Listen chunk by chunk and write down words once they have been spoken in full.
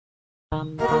Light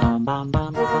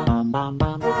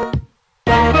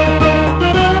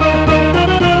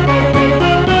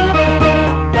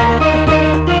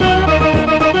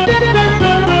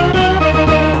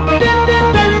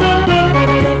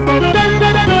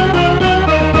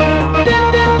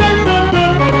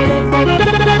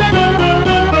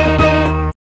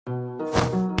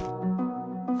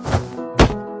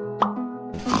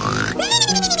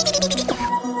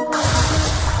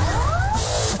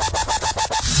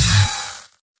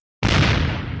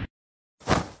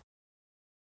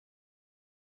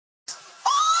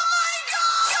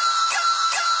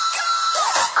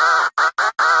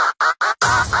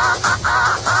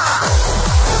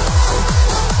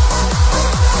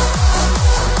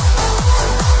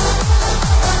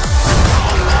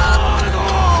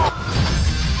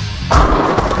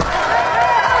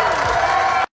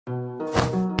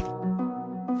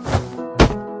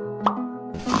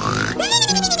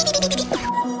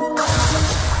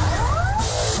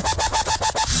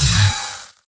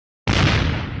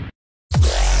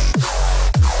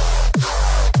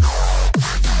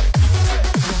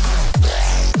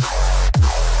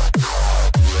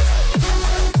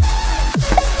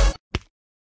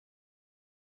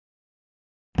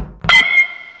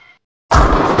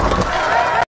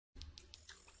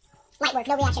work,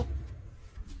 no reaction.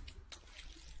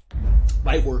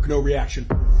 Light work, no reaction.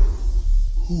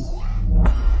 Ooh.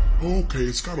 Okay,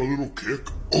 it's got a little kick.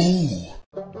 Ooh.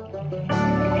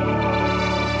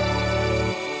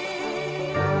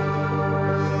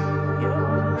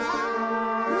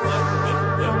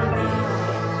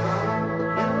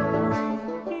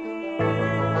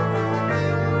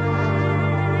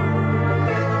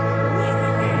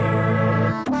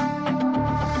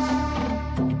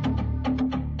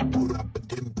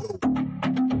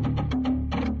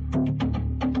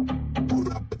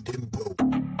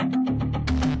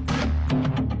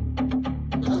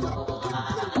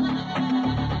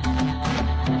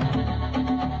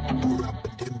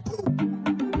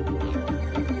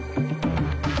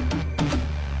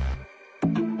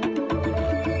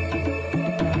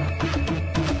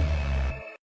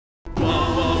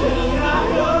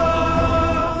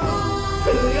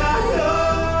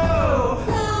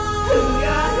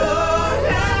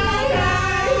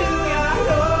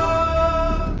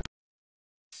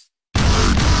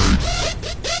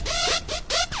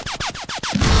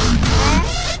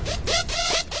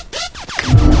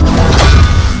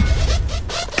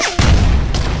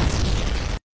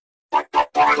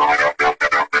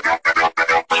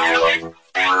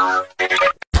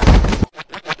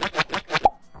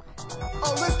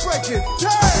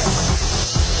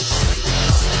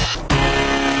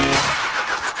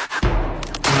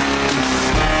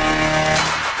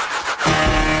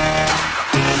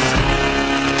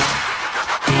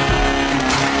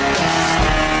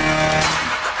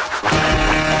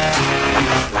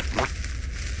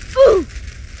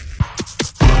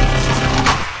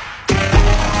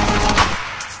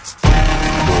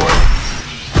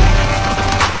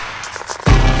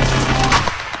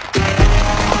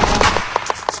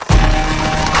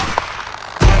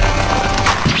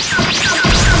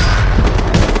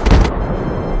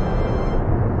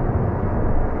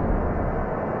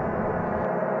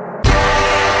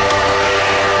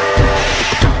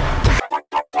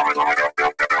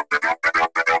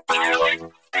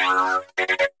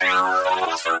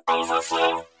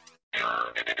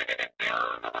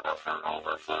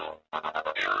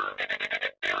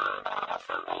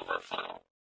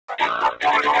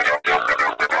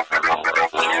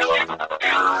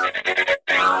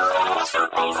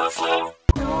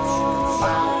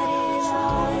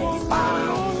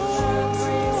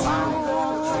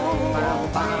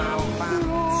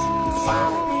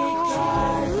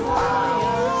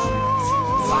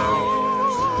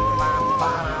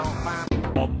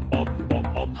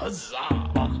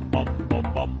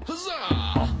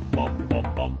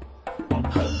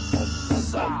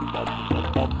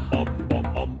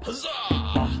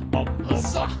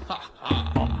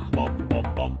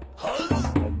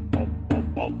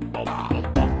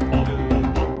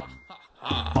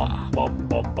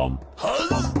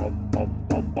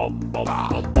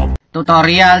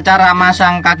 Tutorial cara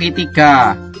masang kaki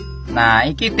 3. Nah,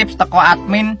 iki tips teko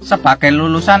admin sebagai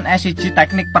lulusan S1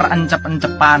 teknik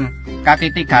perencep-encepan.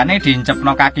 Kaki 3 nih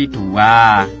diincepno kaki 2.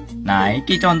 Nah,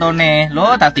 iki contohnya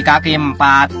lo tadi kaki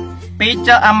 4.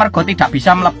 Pice amarga tidak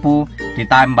bisa melebu,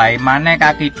 ditambahi maneh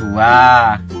kaki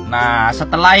 2. Nah,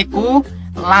 setelah itu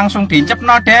langsung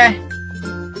diincepno deh.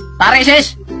 Tarik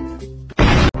sis.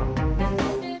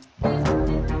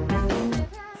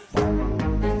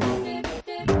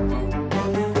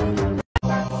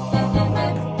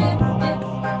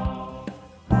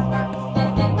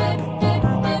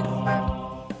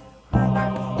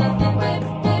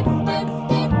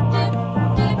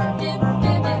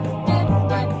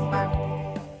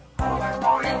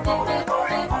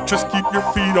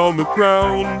 feet on the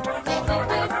ground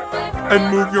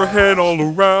and move your head all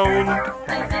around.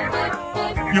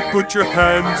 You put your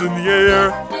hands in the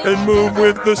air and move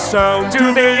with the sound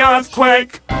to the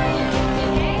earthquake.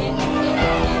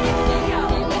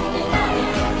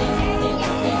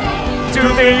 To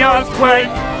the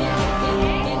earthquake.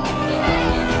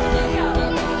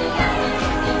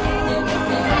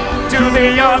 To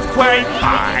the earthquake.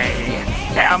 I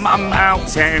am a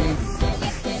mountain.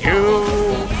 You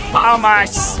are my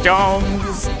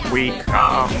stones. We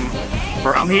come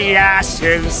from the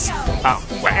ashes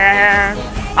of where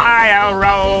I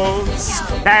arose.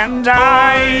 And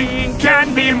I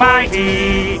can be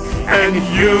mighty, and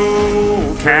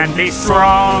you can be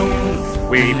strong.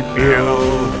 We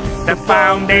build the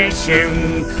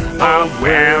foundation of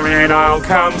where it all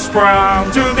comes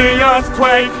from. To the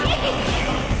earthquake.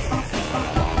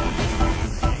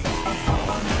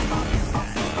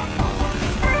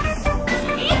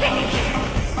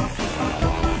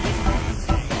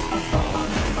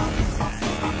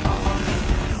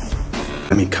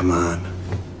 I mean, come on.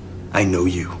 I know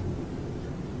you.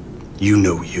 You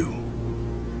know you.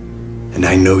 And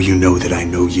I know you know that I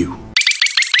know you.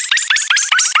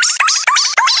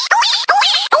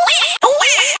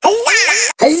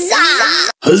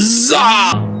 Huzzah!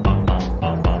 Huzzah!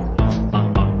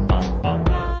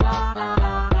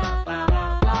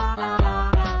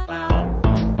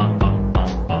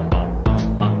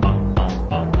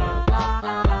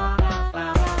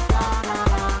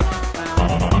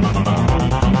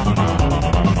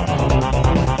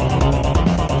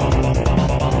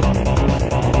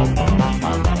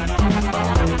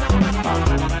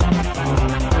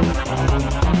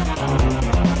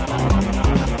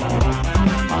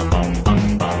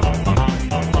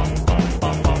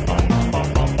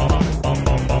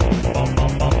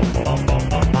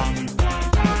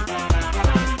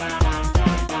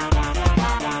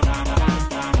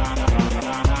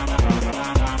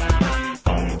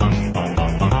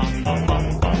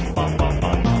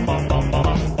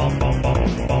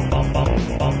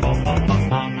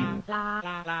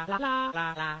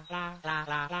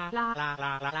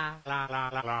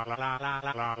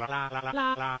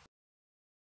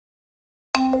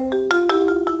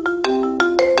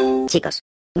 Chicos,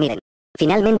 miren.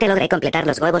 Finalmente logré completar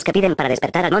los huevos que piden para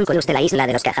despertar al Monculus de la isla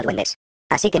de los cazaduendes.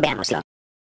 Así que veámoslo.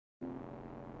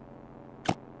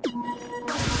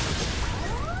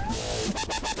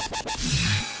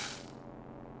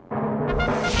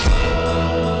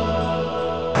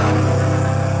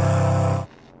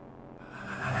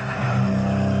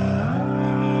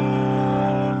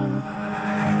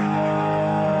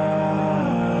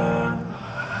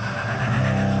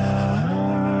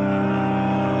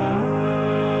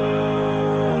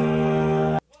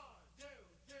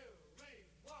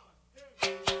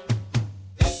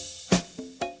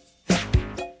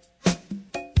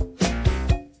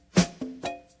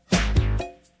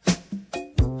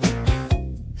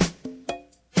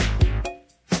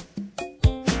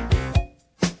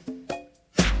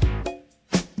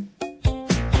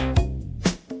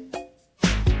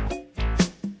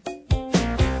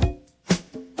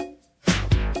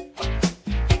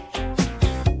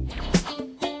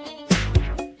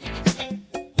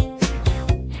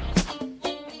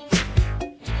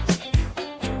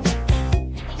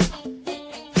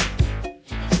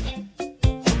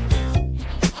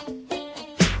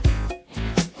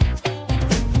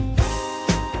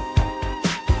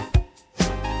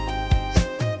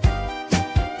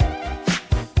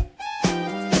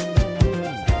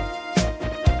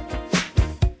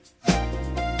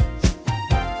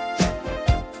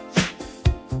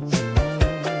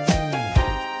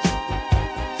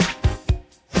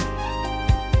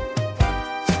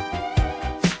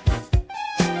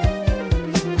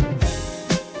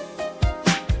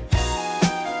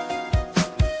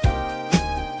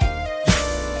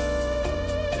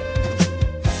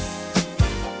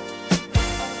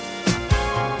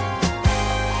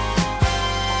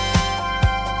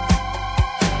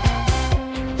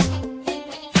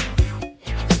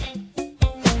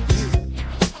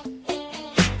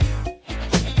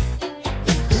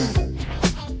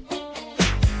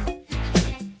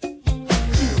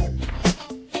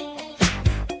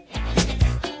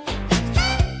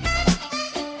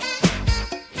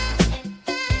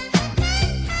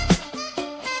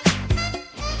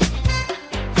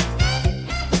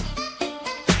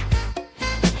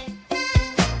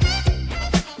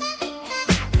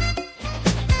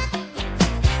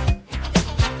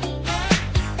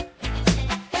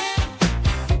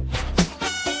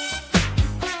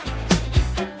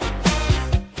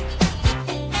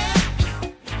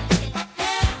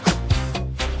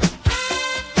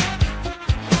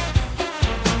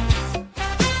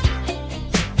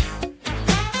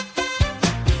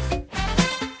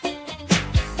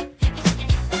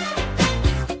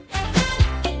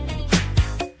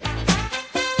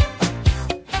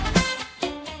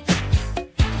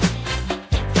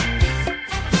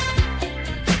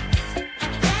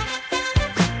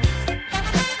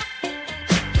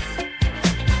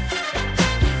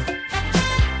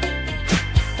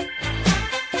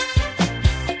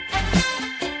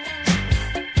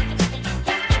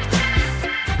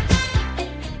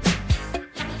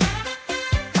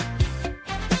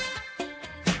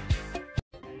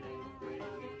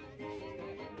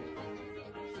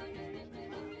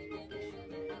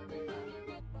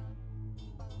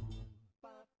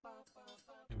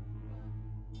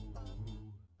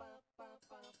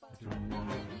 Here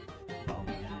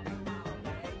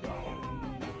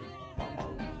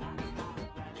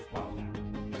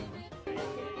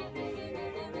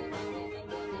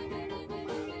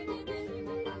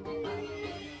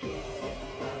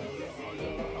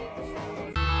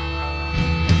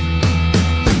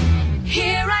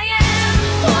I am,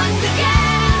 once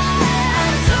again,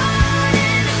 I'm torn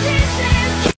into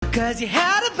pieces. Cause you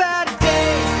had a bad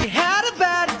day, you had a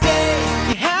bad day,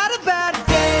 you had a bad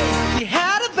day, you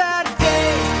had a bad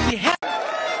day, you had...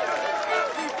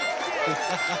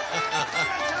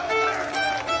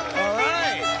 All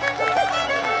right.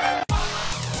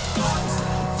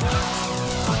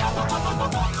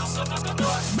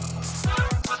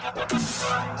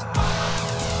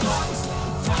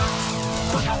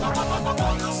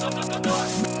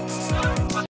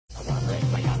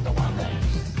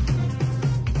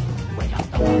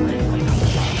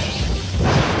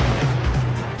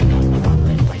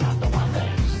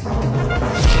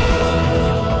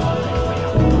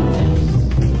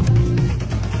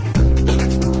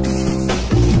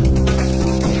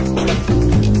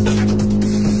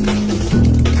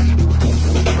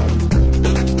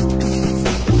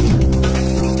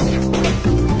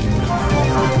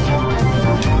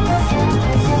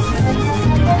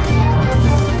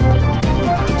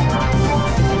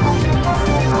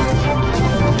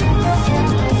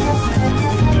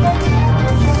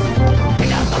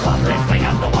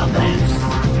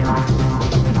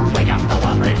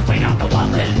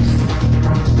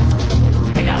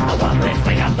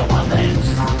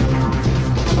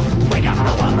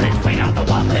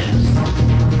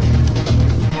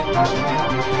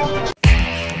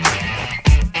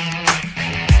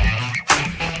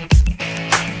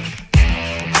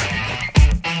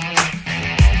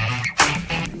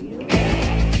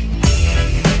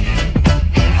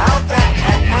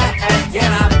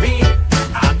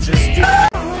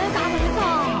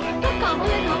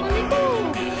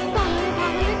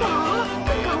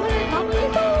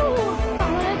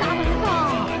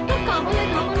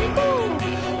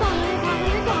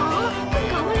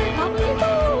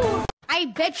 I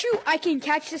bet you I can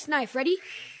catch this knife. Ready?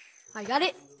 I got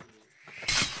it.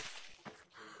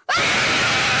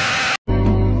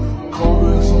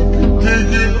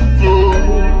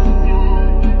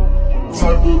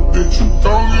 Type of bitch you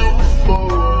don't give a fuck.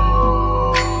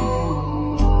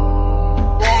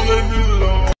 Falling in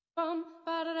love. Bum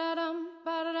ba da da dum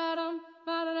ba da da dum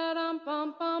ba da da dum bum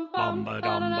bum Bum ba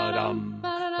dum ba dum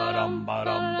ba dum ba dum ba da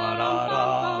da bum ba dum ba dum ba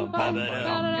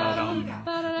dum ba dum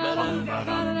ba da da bum ba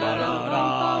dum ba dum bum ba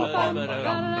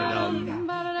dum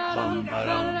ba da da bum ba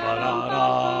dum ba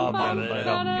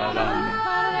dum bum ba dum ba da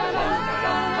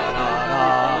da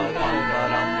bum ba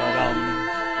dum ba dum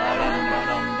ba dum ba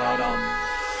dum ba dum.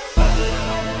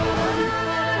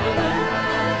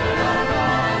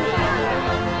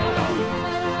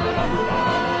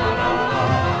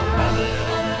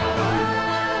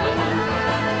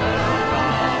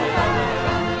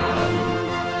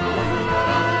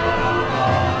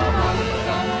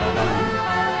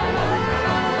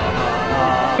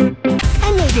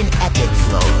 I made an epic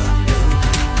flora.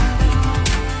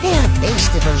 They are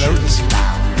based of a lotus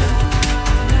flower.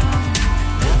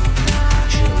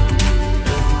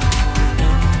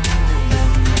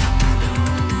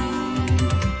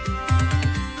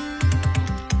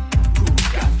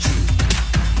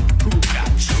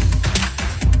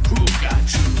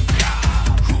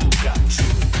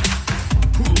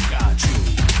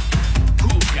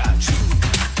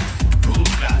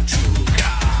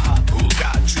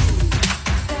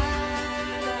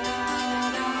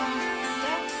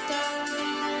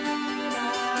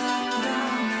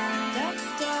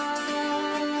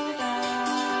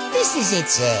 This is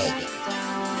its egg.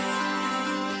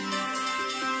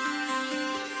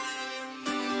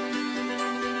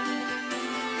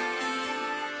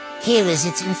 Here is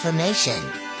its information.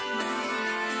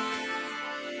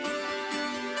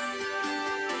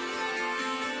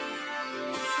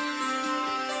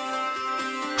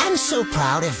 I'm so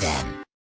proud of them.